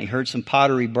come out, and he heard some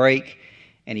pottery break,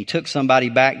 and he took somebody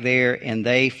back there, and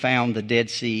they found the Dead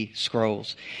Sea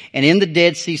Scrolls. And in the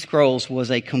Dead Sea Scrolls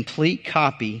was a complete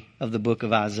copy of the book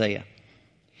of Isaiah.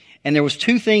 And there was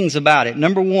two things about it.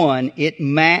 Number one, it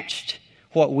matched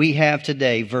what we have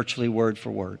today virtually word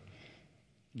for word.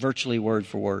 Virtually word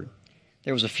for word.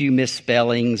 There was a few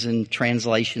misspellings and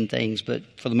translation things, but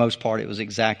for the most part, it was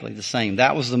exactly the same.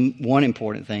 That was the one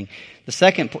important thing. The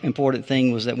second important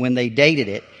thing was that when they dated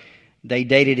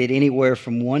it anywhere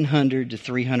from 100 to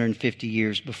 350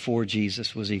 years before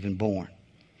Jesus was even born.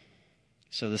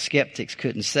 So the skeptics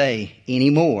couldn't say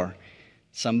anymore.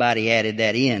 Somebody added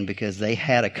that in because they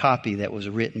had a copy that was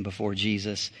written before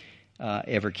Jesus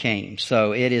ever came.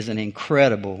 So it is an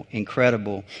incredible,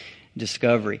 incredible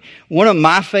discovery. One of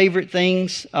my favorite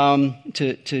things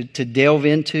to delve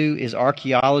into is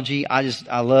archaeology.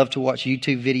 I love to watch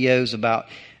YouTube videos about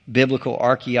biblical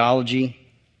archaeology.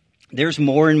 There's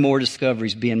more and more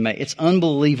discoveries being made. It's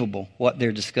unbelievable what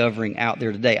they're discovering out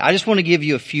there today. I just want to give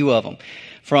you a few of them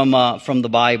from the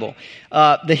Bible.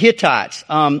 The Hittites.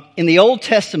 In the Old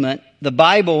Testament, the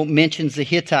Bible mentions the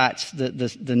Hittites,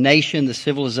 the nation, the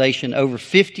civilization, over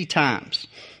 50 times.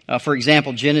 For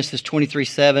example, Genesis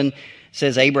 23:7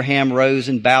 says Abraham rose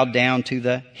and bowed down to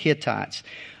the Hittites.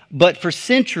 But for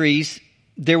centuries,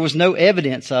 there was no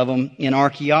evidence of them in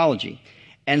archaeology.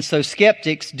 And so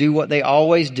skeptics do what they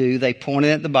always do. They point it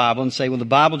at the Bible and say, well, the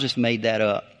Bible just made that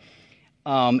up.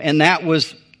 And that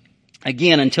was,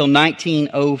 again, until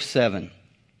 1907.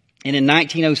 And in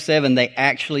 1907, they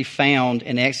actually found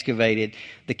and excavated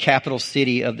the capital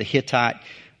city of the Hittite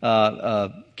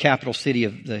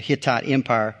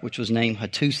Empire, which was named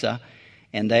Hattusa.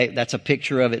 And that's a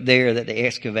picture of it there that they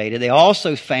excavated. They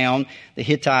also found the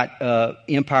Hittite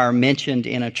Empire mentioned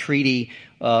in a treaty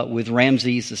with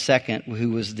Ramses II,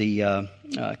 who was the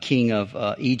king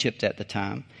of Egypt at the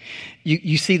time.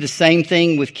 You see the same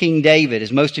thing with King David.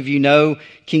 As most of you know,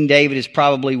 King David is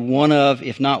probably one of,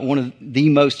 if not one of the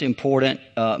most important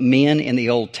men in the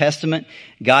Old Testament.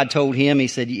 God told him, he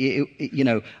said,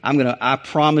 I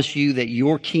promise you that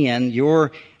your kin,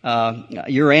 your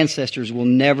ancestors will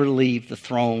never leave the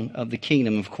throne of the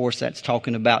kingdom. Of course, that's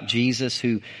talking about Jesus,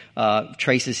 who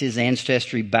traces his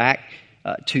ancestry back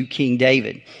to King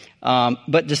David.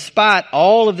 But despite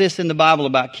all of this in the Bible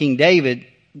about King David,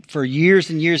 for years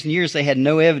and years and years, they had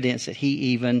no evidence that he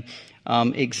even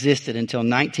existed until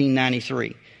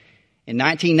 1993. In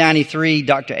 1993,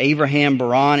 Dr. Abraham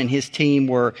Baran and his team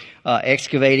were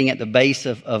excavating at the base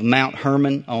of Mount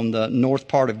Hermon on the north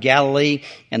part of Galilee,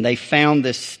 and they found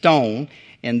this stone,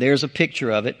 and there's a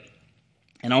picture of it.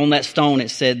 And on that stone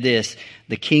it said this,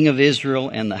 the King of Israel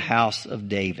and the house of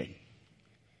David.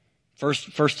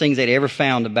 First things they'd ever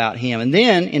found about him. And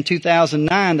then in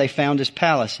 2009, they found his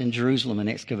palace in Jerusalem and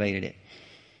excavated it.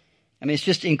 I mean, it's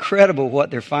just incredible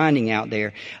what they're finding out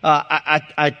there.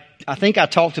 I think I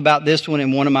talked about this one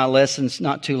in one of my lessons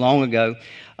not too long ago.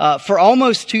 For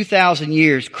almost 2,000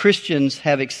 years, Christians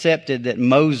have accepted that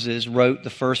Moses wrote the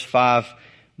first 5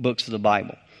 books of the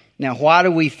Bible. Now, why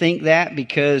do we think that?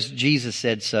 Because Jesus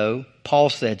said so. Paul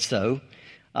said so.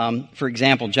 For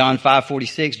example, John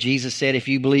 5:46, Jesus said, if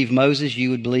you believe Moses,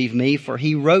 you would believe me, for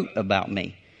he wrote about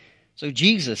me. So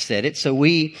Jesus said it, so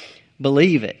we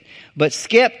believe it. But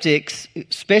skeptics,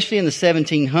 especially in the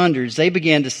 1700s, they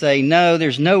began to say, no,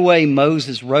 there's no way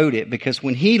Moses wrote it, because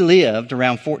when he lived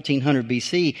around 1400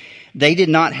 BC, they did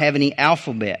not have any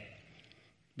alphabet.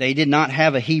 They did not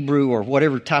have a Hebrew or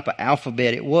whatever type of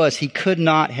alphabet it was. He could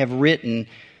not have written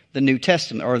the New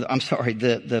Testament, or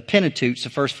the Pentateuch, the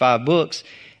first 5 books.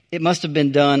 It must have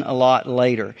been done a lot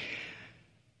later.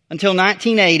 Until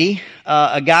 1980,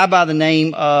 a guy by the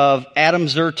name of Adam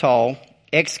Zertal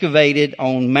excavated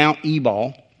on Mount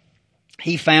Ebal.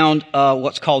 He found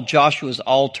what's called Joshua's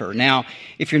altar. Now,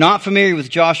 if you're not familiar with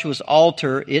Joshua's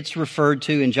altar, it's referred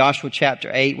to in Joshua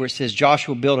chapter 8, where it says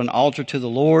Joshua built an altar to the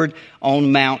Lord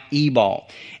on Mount Ebal.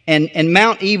 And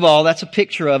Mount Ebal, that's a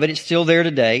picture of it. It's still there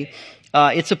today.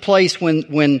 It's a place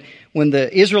when the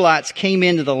Israelites came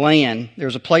into the land, there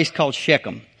was a place called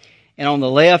Shechem. And on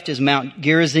the left is Mount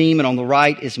Gerizim, and on the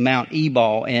right is Mount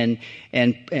Ebal.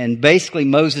 And basically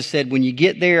Moses said, when you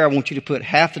get there, I want you to put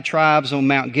half the tribes on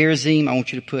Mount Gerizim. I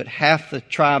want you to put half the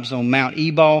tribes on Mount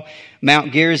Ebal.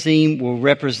 Mount Gerizim will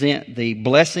represent the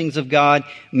blessings of God.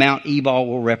 Mount Ebal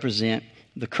will represent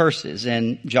the curses.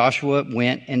 And Joshua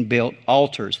went and built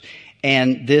altars.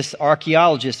 And this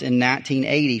archaeologist in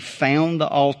 1980 found the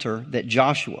altar that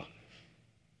Joshua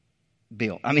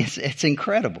built. I mean, it's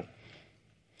incredible.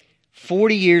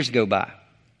 40 years go by.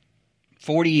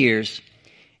 40 years.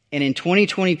 And in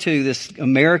 2022, this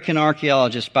American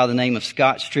archaeologist by the name of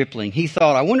Scott Stripling, he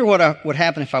thought, I wonder what would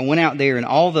happen if I went out there and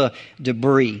all the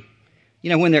debris,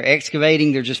 when they're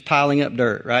excavating, they're just piling up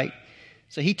dirt, right?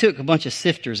 So he took a bunch of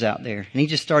sifters out there and he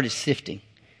just started sifting.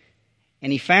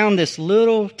 And he found this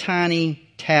little tiny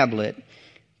tablet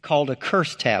called a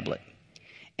curse tablet.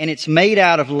 And it's made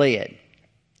out of lead.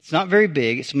 It's not very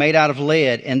big. It's made out of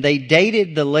lead. And they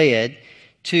dated the lead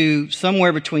to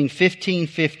somewhere between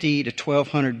 1550 to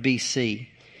 1200 BC.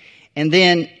 And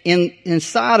then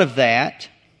inside of that,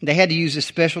 they had to use this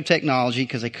special technology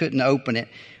because they couldn't open it.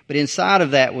 But inside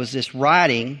of that was this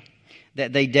writing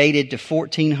that they dated to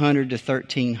 1400 to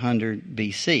 1300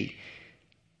 BC.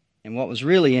 And what was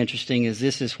really interesting is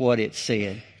this is what it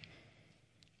said.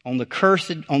 on the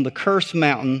cursed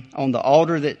mountain, on the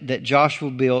altar that Joshua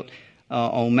built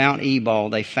on Mount Ebal,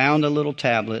 they found a little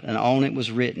tablet, and on it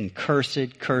was written,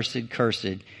 "Cursed, cursed,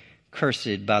 cursed,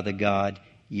 cursed by the God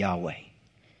Yahweh."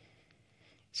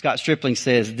 Scott Stripling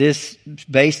says this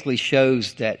basically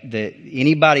shows that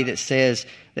anybody that says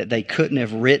that they couldn't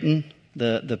have written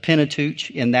the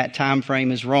Pentateuch in that time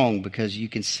frame is wrong, because you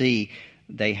can see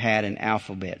they had an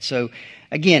alphabet. So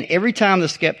again, every time the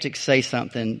skeptics say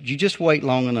something, you just wait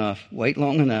long enough,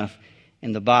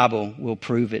 and the Bible will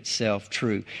prove itself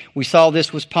true. We saw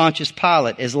this with Pontius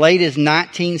Pilate. As late as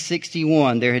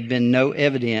 1961, there had been no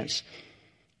evidence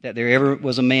that there ever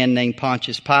was a man named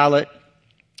Pontius Pilate.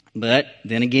 But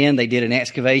then again, they did an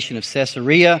excavation of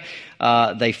Caesarea.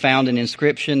 They found an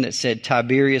inscription that said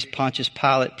Tiberius Pontius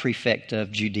Pilate, prefect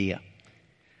of Judea.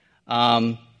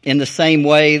 In the same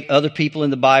way, other people in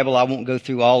the Bible, I won't go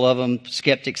through all of them,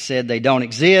 skeptics said they don't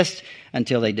exist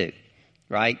until they do,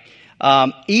 right?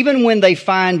 Even when they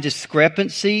find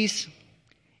discrepancies,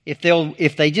 if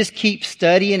they just keep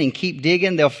studying and keep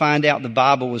digging, they'll find out the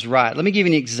Bible was right. Let me give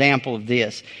you an example of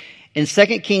this. In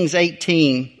 2 Kings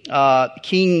 18,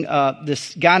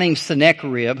 this guy named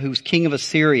Sennacherib, who was king of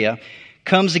Assyria,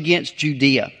 comes against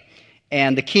Judea.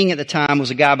 And the king at the time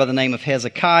was a guy by the name of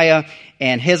Hezekiah.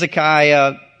 And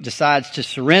Hezekiah decides to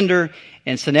surrender.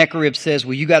 And Sennacherib says,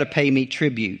 well, you got to pay me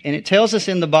tribute. And it tells us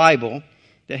in the Bible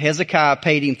that Hezekiah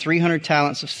paid him 300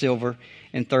 talents of silver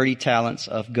and 30 talents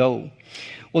of gold.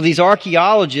 Well, these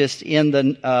archaeologists in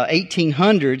the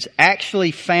 1800s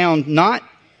actually found not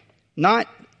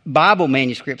Bible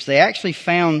manuscripts. They actually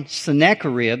found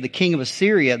Sennacherib, the king of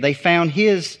Assyria. They found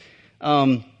his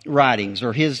writings,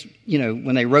 or his,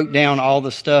 when they wrote down all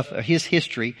the stuff, his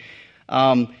history.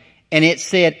 And it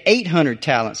said 800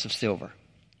 talents of silver.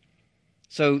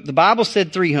 So the Bible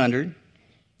said 300.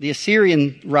 The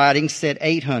Assyrian writings said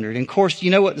 800. And of course, you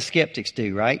know what the skeptics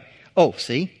do, right? Oh,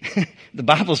 see, the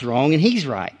Bible's wrong and he's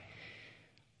right.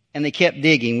 And they kept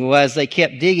digging. Well, as they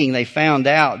kept digging, they found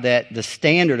out that the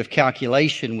standard of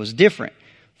calculation was different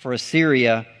for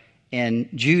Assyria and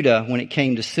Judah when it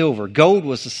came to silver. Gold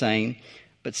was the same,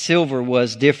 but silver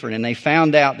was different. And they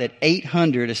found out that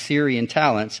 800 Assyrian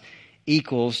talents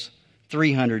equals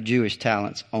 300 Jewish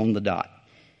talents on the dot.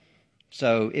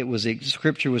 So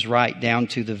Scripture was right down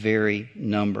to the very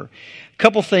number. A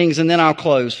couple things, and then I'll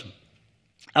close.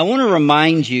 I want to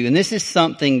remind you, and this is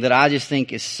something that I just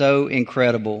think is so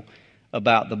incredible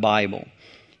about the Bible.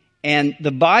 And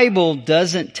the Bible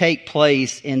doesn't take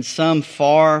place in some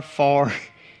far, far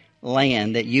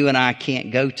land that you and I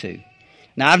can't go to.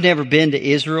 Now, I've never been to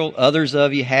Israel. Others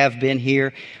of you have been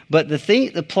here. But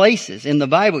the places in the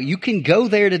Bible, you can go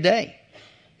there today.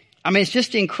 I mean, it's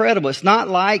just incredible. It's not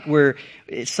like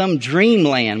it's some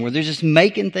dreamland where they're just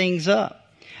making things up.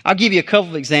 I'll give you a couple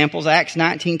of examples. Acts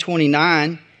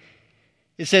 19:29.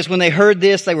 It says, when they heard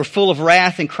this, they were full of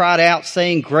wrath and cried out,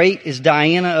 saying, "Great is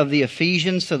Diana of the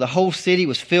Ephesians." So the whole city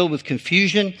was filled with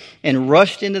confusion and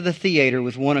rushed into the theater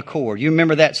with one accord. You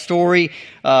remember that story?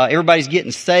 Everybody's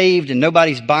getting saved and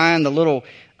nobody's buying the little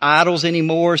idols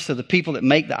anymore. So the people that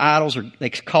make the idols,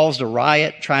 they caused a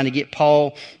riot trying to get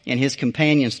Paul and his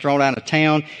companions thrown out of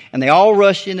town. And they all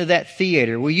rushed into that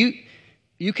theater. Well,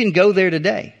 you can go there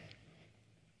today.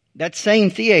 That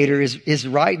same theater is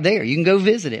right there. You can go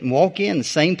visit it and walk in the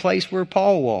same place where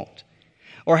Paul walked.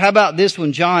 Or how about this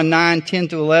one, John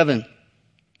 9:10-11.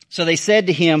 So they said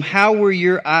to him, "How were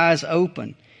your eyes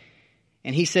open?"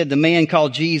 And he said, "The man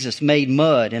called Jesus made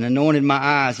mud and anointed my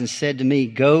eyes and said to me,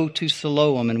 'Go to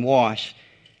Siloam and wash.'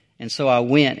 And so I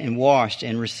went and washed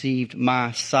and received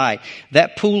my sight."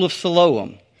 That pool of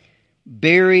Siloam,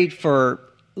 buried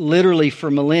literally for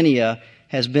millennia,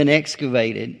 has been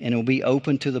excavated and will be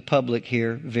open to the public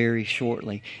here very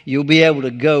shortly. You'll be able to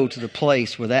go to the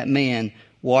place where that man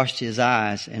washed his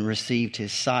eyes and received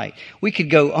his sight. We could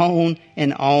go on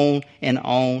and on and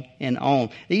on and on.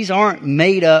 These aren't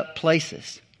made up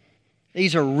places.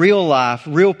 These are real life,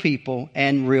 real people,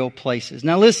 and real places.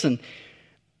 Now listen,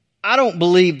 I don't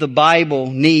believe the Bible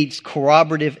needs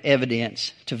corroborative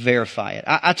evidence to verify it.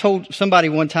 I told somebody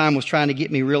one time was trying to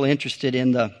get me real interested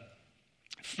in the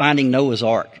finding Noah's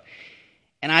Ark.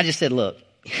 And I just said, look,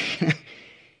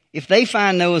 if they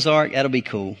find Noah's Ark, that'll be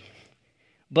cool.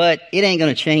 But it ain't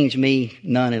going to change me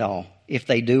none at all if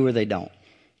they do or they don't.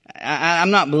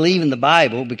 I'm not believing the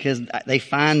Bible because they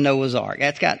find Noah's Ark.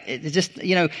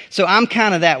 So I'm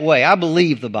kind of that way. I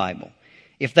believe the Bible.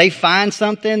 If they find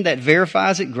something that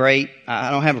verifies it, great. I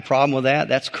don't have a problem with that.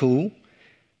 That's cool.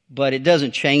 But it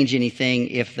doesn't change anything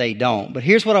if they don't. But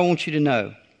here's what I want you to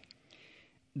know.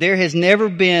 There has never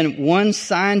been one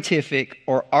scientific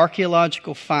or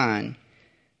archaeological find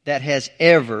that has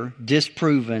ever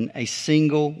disproven a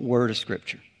single word of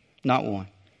Scripture. Not one.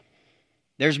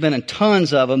 There's been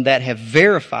tons of them that have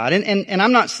verified. And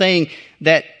I'm not saying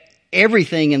that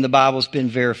everything in the Bible's been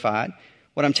verified.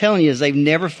 What I'm telling you is they've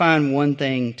never found one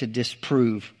thing to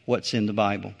disprove what's in the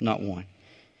Bible. Not one.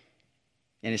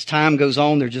 And as time goes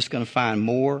on, they're just going to find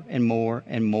more and more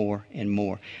and more and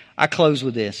more. I close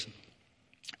with this.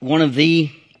 One of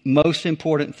the most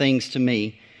important things to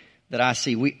me that I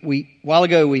see, a while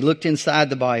ago we looked inside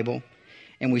the Bible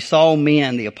and we saw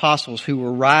men, the apostles, who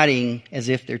were writing as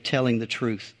if they're telling the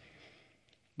truth.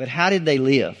 But how did they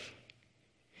live?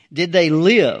 Did they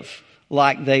live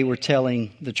like they were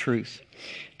telling the truth?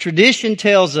 Tradition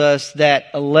tells us that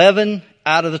 11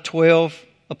 out of the 12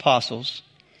 apostles,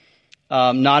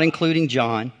 not including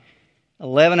John,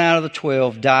 11 out of the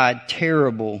 12 died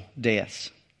terrible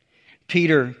deaths.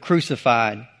 Peter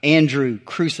crucified, Andrew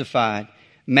crucified,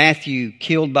 Matthew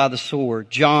killed by the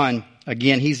sword, John,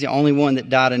 again, he's the only one that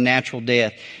died a natural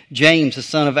death. James, the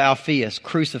son of Alphaeus,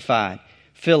 crucified.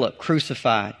 Philip,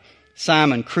 crucified.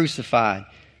 Simon, crucified.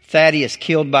 Thaddeus,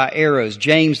 killed by arrows.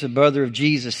 James, the brother of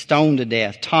Jesus, stoned to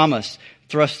death. Thomas,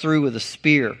 thrust through with a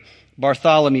spear.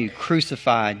 Bartholomew,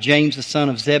 crucified. James, the son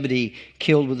of Zebedee,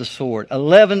 killed with a sword.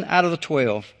 11 out of the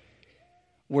 12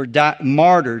 were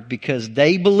martyred because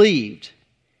they believed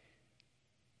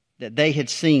that they had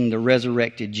seen the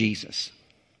resurrected Jesus.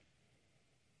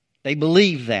 They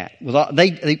believed that.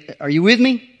 Are you with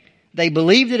me? They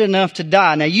believed it enough to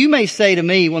die. Now you may say to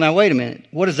me, well now wait a minute,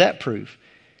 what does that prove?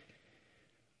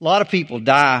 A lot of people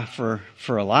die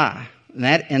for a lie.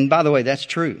 And by the way, that's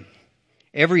true.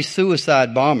 Every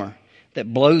suicide bomber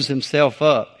that blows himself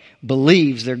up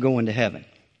believes they're going to heaven.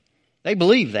 They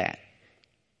believe that.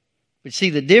 But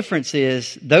see, the difference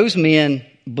is those men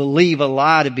believe a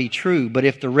lie to be true. But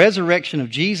if the resurrection of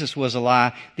Jesus was a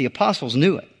lie, the apostles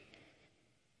knew it.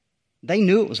 They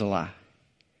knew it was a lie.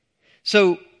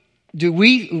 So do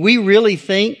we really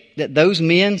think that those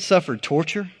men suffered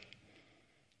torture?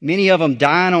 Many of them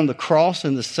dying on the cross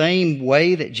in the same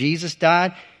way that Jesus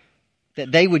died,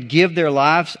 that they would give their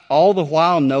lives all the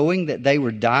while knowing that they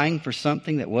were dying for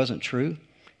something that wasn't true?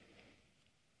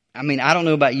 I mean, I don't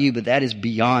know about you, but that is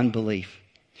beyond belief.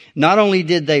 Not only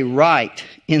did they write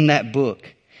in that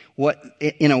book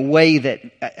in a way that,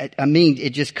 it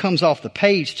just comes off the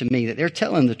page to me that they're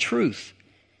telling the truth.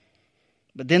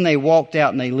 But then they walked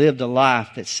out and they lived a life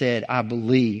that said, I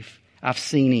believe. I've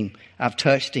seen him. I've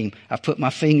touched him. I've put my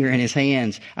finger in his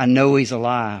hands. I know he's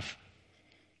alive.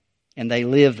 And they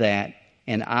live that,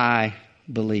 and I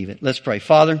believe it. Let's pray.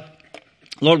 Father,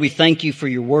 Lord, we thank you for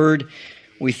your word.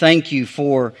 We thank you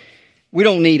we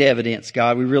don't need evidence,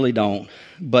 God. We really don't.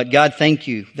 But God, thank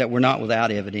you that we're not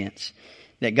without evidence.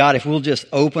 That God, if we'll just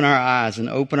open our eyes and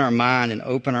open our mind and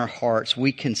open our hearts,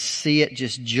 we can see it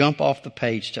just jump off the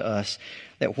page to us.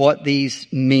 That what these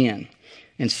men,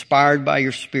 inspired by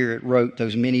your Spirit, wrote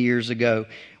those many years ago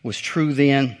was true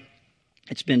then.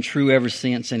 It's been true ever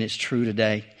since, and it's true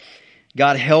today.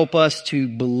 God, help us to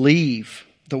believe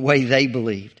the way they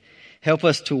believed. Help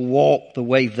us to walk the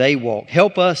way they walked.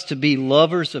 Help us to be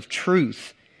lovers of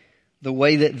truth the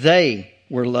way that they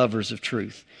were lovers of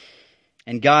truth.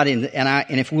 And God, and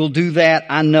if we'll do that,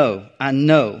 I know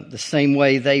the same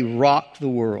way they rocked the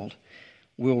world,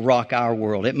 we'll rock our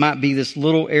world. It might be this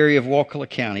little area of Wakulla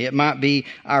County. It might be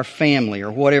our family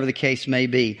or whatever the case may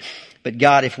be. But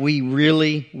God, if we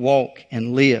really walk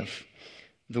and live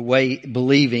the way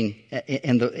believing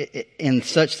in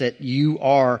such that you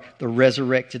are the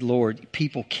resurrected Lord,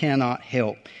 people cannot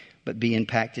help but be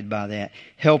impacted by that.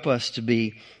 Help us to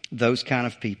be those kind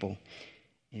of people.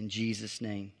 In Jesus'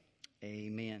 name,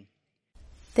 amen.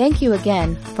 Thank you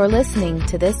again for listening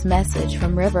to this message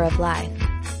from River of Life.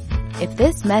 If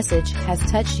this message has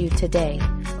touched you today,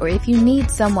 or if you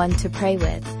need someone to pray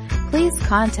with, please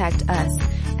contact us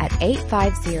at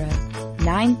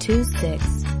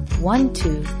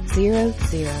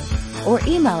 850-926-1200 or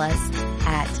email us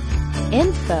at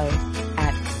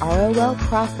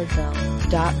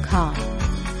info@rolcrawfordville.com.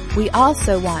 We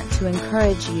also want to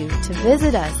encourage you to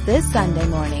visit us this Sunday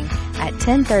morning at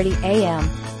 10:30 a.m.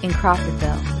 in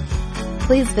Crawfordville.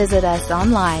 Please visit us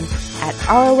online at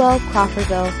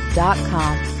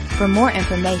rolcrawfordville.com for more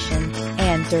information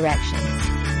and directions.